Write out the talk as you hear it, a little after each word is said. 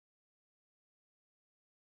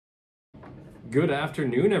Good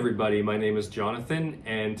afternoon, everybody. My name is Jonathan,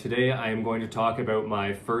 and today I am going to talk about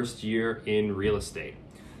my first year in real estate.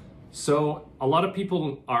 So, a lot of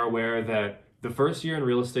people are aware that the first year in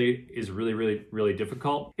real estate is really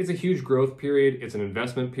difficult. It's a huge growth period, it's an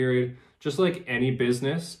investment period. Just like any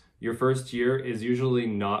business, your first year is usually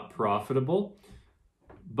not profitable.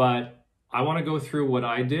 But I want to go through what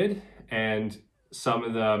I did and some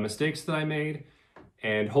of the mistakes that I made,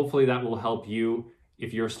 and hopefully that will help you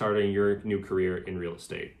if you're starting your new career in real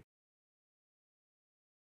estate.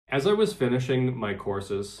 As I was finishing my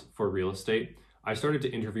courses for real estate, I started to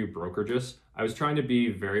interview brokerages. I was trying to be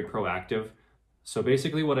very proactive. So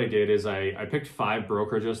basically what I did is I picked 5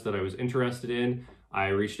 brokerages that I was interested in. I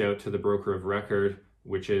reached out to the broker of record,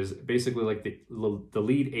 which is basically like the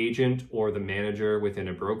lead agent or the manager within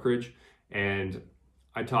a brokerage. And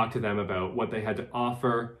I talked to them about what they had to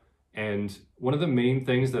offer. And one of the main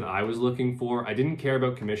things that I was looking for, I didn't care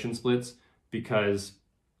about commission splits, because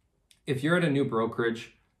if you're at a new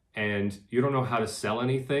brokerage and you don't know how to sell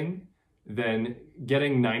anything, then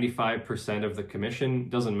getting 95% of the commission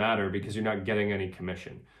doesn't matter because you're not getting any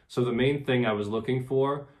commission. So the main thing I was looking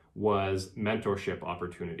for was mentorship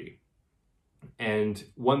opportunity. And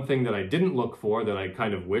one thing that I didn't look for, that I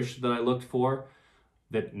kind of wished that I looked for,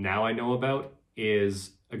 that now I know about,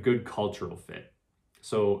 is a good cultural fit.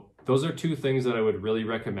 So those are 2 things that I would really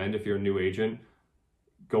recommend if you're a new agent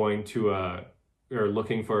going to or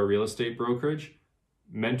looking for a real estate brokerage: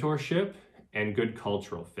 mentorship and good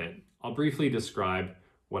cultural fit. I'll briefly describe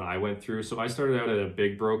what I went through. So I started out at a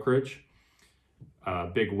big brokerage, a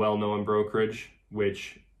big well-known brokerage,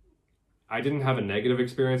 which I didn't have a negative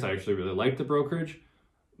experience. I actually really liked the brokerage,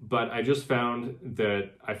 but I just found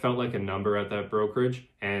that I felt like a number at that brokerage.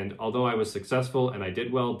 And although I was successful and I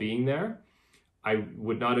did well being there, I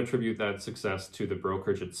would not attribute that success to the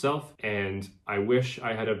brokerage itself. And I wish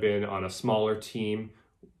I had been on a smaller team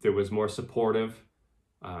that was more supportive,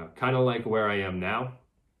 kind of like where I am now.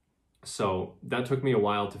 So that took me a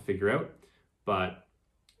while to figure out, but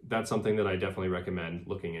that's something that I definitely recommend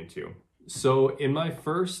looking into. So in my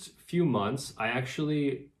first few months,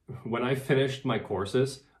 when I finished my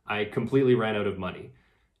courses, I completely ran out of money.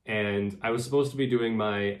 And I was supposed to be doing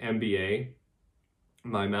my MBA,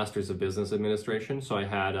 my Master's of Business Administration, so I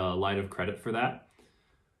had a line of credit for that.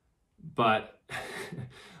 But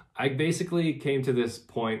I basically came to this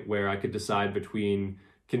point where I could decide between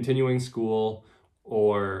continuing school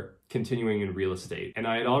or continuing in real estate. And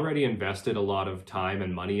I had already invested a lot of time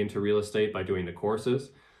and money into real estate by doing the courses.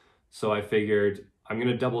 So I figured I'm going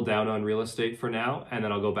to double down on real estate for now, and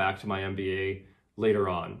then I'll go back to my MBA later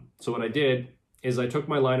on. So what I did is I took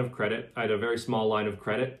my line of credit. I had a very small line of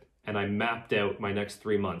credit, and I mapped out my next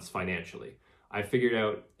 3 months financially. I figured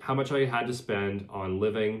out how much I had to spend on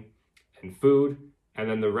living and food, and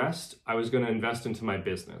then the rest I was going to invest into my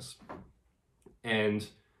business. And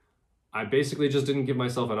I basically just didn't give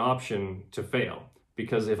myself an option to fail,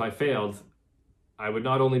 because if I failed, I would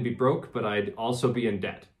not only be broke, but I'd also be in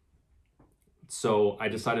debt. So I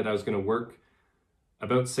decided I was going to work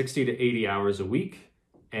about 60 to 80 hours a week.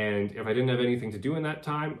 And if I didn't have anything to do in that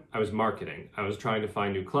time, I was marketing. I was trying to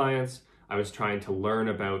find new clients. I was trying to learn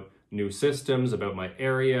about new systems, about my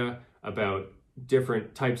area, about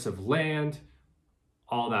different types of land,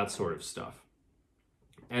 all that sort of stuff.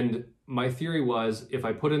 And my theory was, if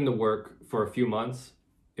I put in the work for a few months,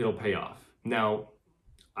 it'll pay off. Now,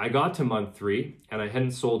 I got to month 3 and I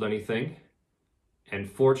hadn't sold anything. And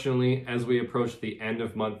fortunately, as we approached the end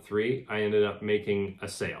of month 3, I ended up making a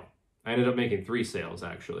sale. I ended up making 3 sales,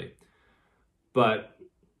 actually. But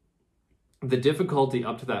the difficulty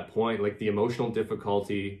up to that point, like the emotional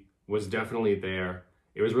difficulty, was definitely there.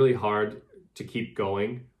 It was really hard to keep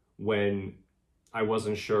going when I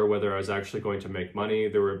wasn't sure whether I was actually going to make money.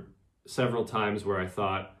 There were several times where I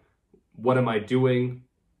thought, what am I doing?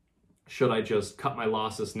 Should I just cut my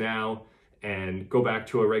losses now and go back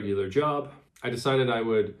to a regular job? I decided I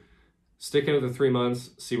would stick out the 3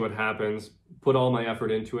 months, see what happens, put all my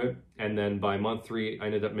effort into it. And then by month 3, I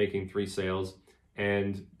ended up making 3 sales.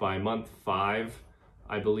 And by month 5,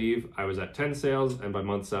 I believe I was at 10 sales. And by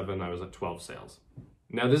month 7, I was at 12 sales.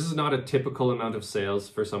 Now, this is not a typical amount of sales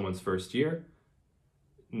for someone's first year.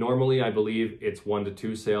 Normally, I believe it's 1 to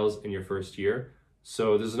 2 sales in your first year.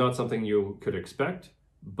 So this is not something you could expect.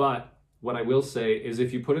 But what I will say is,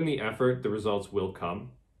 if you put in the effort, the results will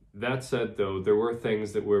come. That said, though, there were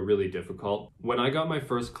things that were really difficult. When I got my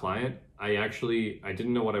first client, I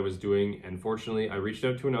didn't know what I was doing. And fortunately, I reached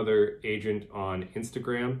out to another agent on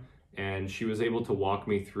Instagram, and she was able to walk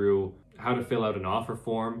me through how to fill out an offer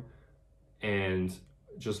form and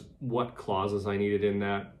just what clauses I needed in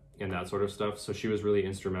that and that sort of stuff. So she was really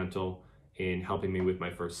instrumental in helping me with my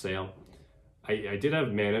first sale. I did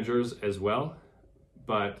have managers as well,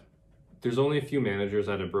 but there's only a few managers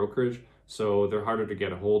at a brokerage, so they're harder to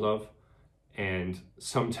get a hold of. And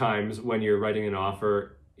sometimes when you're writing an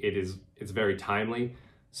offer, it's very timely,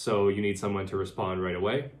 so you need someone to respond right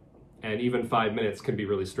away. And even 5 minutes can be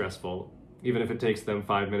really stressful. Even if it takes them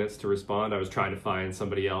 5 minutes to respond, I was trying to find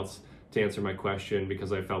somebody else to answer my question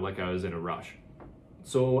because I felt like I was in a rush.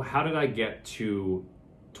 So how did I get to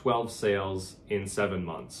 12 sales in 7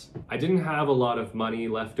 months? I didn't have a lot of money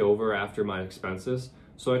left over after my expenses,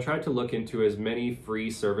 so I tried to look into as many free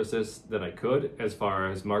services that I could as far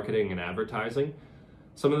as marketing and advertising.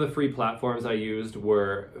 Some of the free platforms I used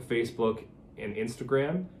were Facebook and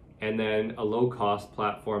Instagram, and then a low-cost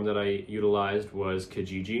platform that I utilized was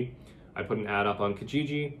Kijiji. I put an ad up on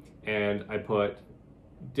Kijiji, and I put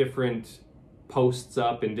different posts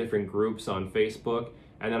up in different groups on Facebook,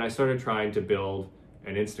 and then I started trying to build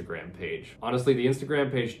an Instagram page. Honestly, the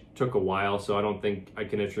Instagram page took a while, so I don't think I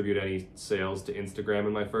can attribute any sales to Instagram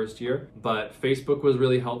in my first year. But Facebook was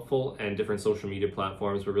really helpful, and different social media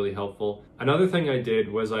platforms were really helpful. Another thing I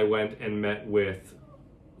did was I went and met with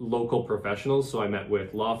local professionals. So I met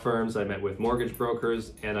with law firms, I met with mortgage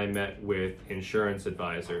brokers, and I met with insurance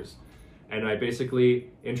advisors. And I basically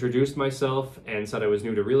introduced myself and said I was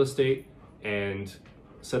new to real estate, and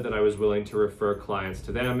said that I was willing to refer clients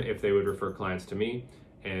to them if they would refer clients to me.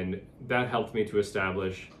 And that helped me to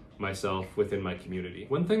establish myself within my community.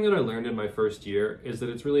 One thing that I learned in my first year is that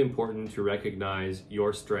it's really important to recognize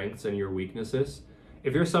your strengths and your weaknesses.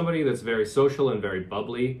 If you're somebody that's very social and very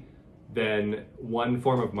bubbly, then one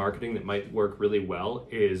form of marketing that might work really well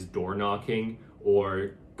is door knocking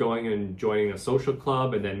or going and joining a social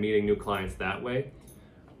club and then meeting new clients that way.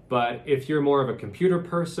 But if you're more of a computer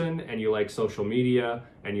person and you like social media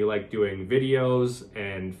and you like doing videos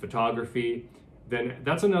and photography, then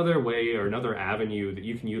that's another way or another avenue that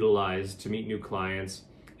you can utilize to meet new clients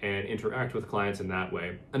and interact with clients in that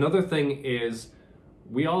way. Another thing is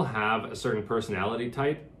we all have a certain personality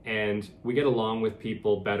type and we get along with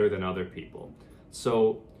people better than other people.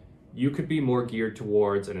 So you could be more geared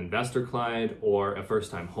towards an investor client or a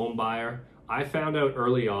first-time home buyer. I found out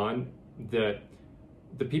early on that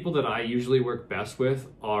the people that I usually work best with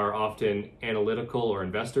are often analytical or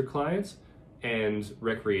investor clients and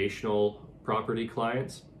recreational property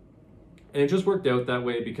clients. And it just worked out that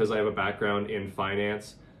way because I have a background in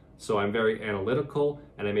finance. So I'm very analytical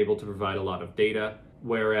and I'm able to provide a lot of data,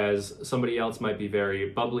 whereas somebody else might be very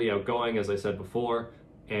bubbly, outgoing, as I said before,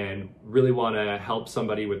 and really want to help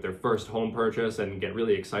somebody with their first home purchase and get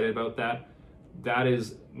really excited about that. That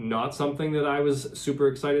is not something that I was super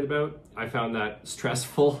excited about. I found that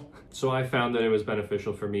stressful. So I found that it was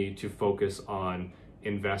beneficial for me to focus on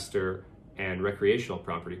investor and recreational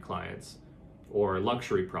property clients or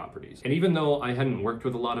luxury properties. And even though I hadn't worked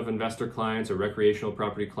with a lot of investor clients or recreational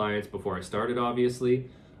property clients before I started, obviously,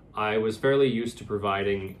 I was fairly used to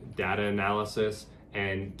providing data analysis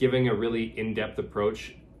and giving a really in-depth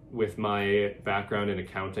approach with my background in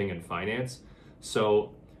accounting and finance.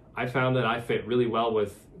 So I found that I fit really well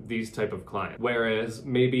with these type of clients. Whereas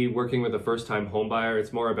maybe working with a first-time home buyer,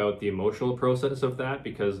 it's more about the emotional process of that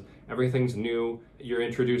because everything's new. You're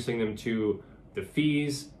introducing them to the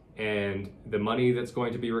fees and the money that's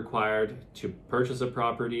going to be required to purchase a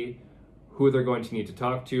property, who they're going to need to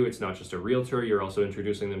talk to. It's not just a realtor, you're also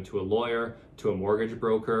introducing them to a lawyer, to a mortgage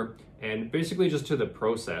broker, and basically just to the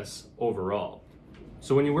process overall.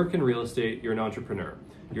 So when you work in real estate, you're an entrepreneur.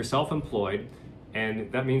 You're self-employed,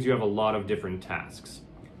 and that means you have a lot of different tasks.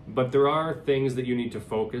 But there are things that you need to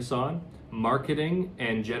focus on. Marketing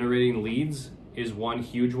and generating leads is one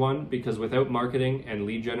huge one, because without marketing and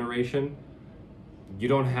lead generation, you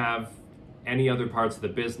don't have any other parts of the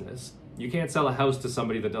business. You can't sell a house to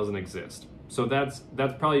somebody that doesn't exist. So that's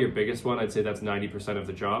probably your biggest one. I'd say that's 90% of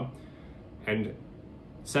the job. And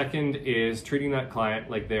second is treating that client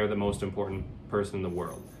like they're the most important person in the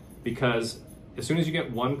world. Because as soon as you get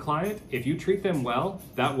one client, if you treat them well,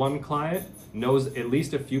 that one client knows at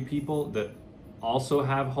least a few people that also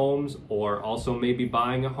have homes or also may be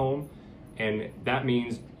buying a home. And that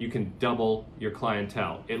means you can double your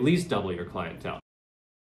clientele, at least double your clientele.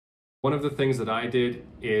 One of the things that I did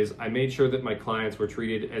is I made sure that my clients were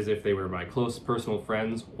treated as if they were my close personal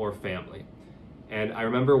friends or family. And I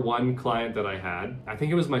remember one client that I had, I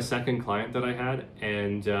think it was my second client that I had,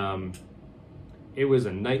 and it was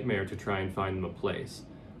a nightmare to try and find them a place.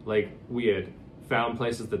 Like, we had found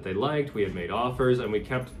places that they liked, we had made offers, and we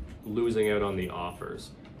kept losing out on the offers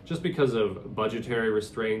just because of budgetary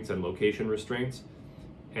restraints and location restraints.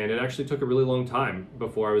 And it actually took a really long time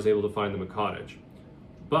before I was able to find them a cottage.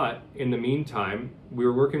 But in the meantime, we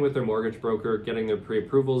were working with their mortgage broker, getting their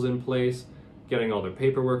pre-approvals in place, getting all their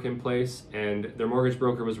paperwork in place, and their mortgage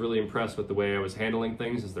broker was really impressed with the way I was handling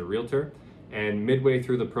things as their realtor. And midway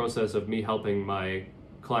through the process of me helping my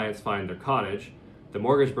clients find their cottage, the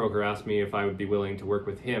mortgage broker asked me if I would be willing to work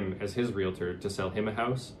with him as his realtor to sell him a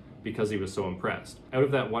house because he was so impressed. Out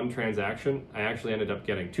of that one transaction, I actually ended up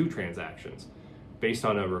getting 2 transactions based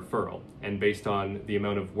on a referral and based on the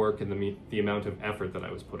amount of work and the amount of effort that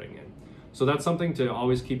I was putting in. So that's something to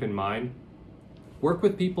always keep in mind. Work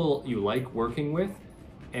with people you like working with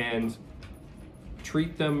and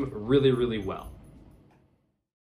treat them really, really well.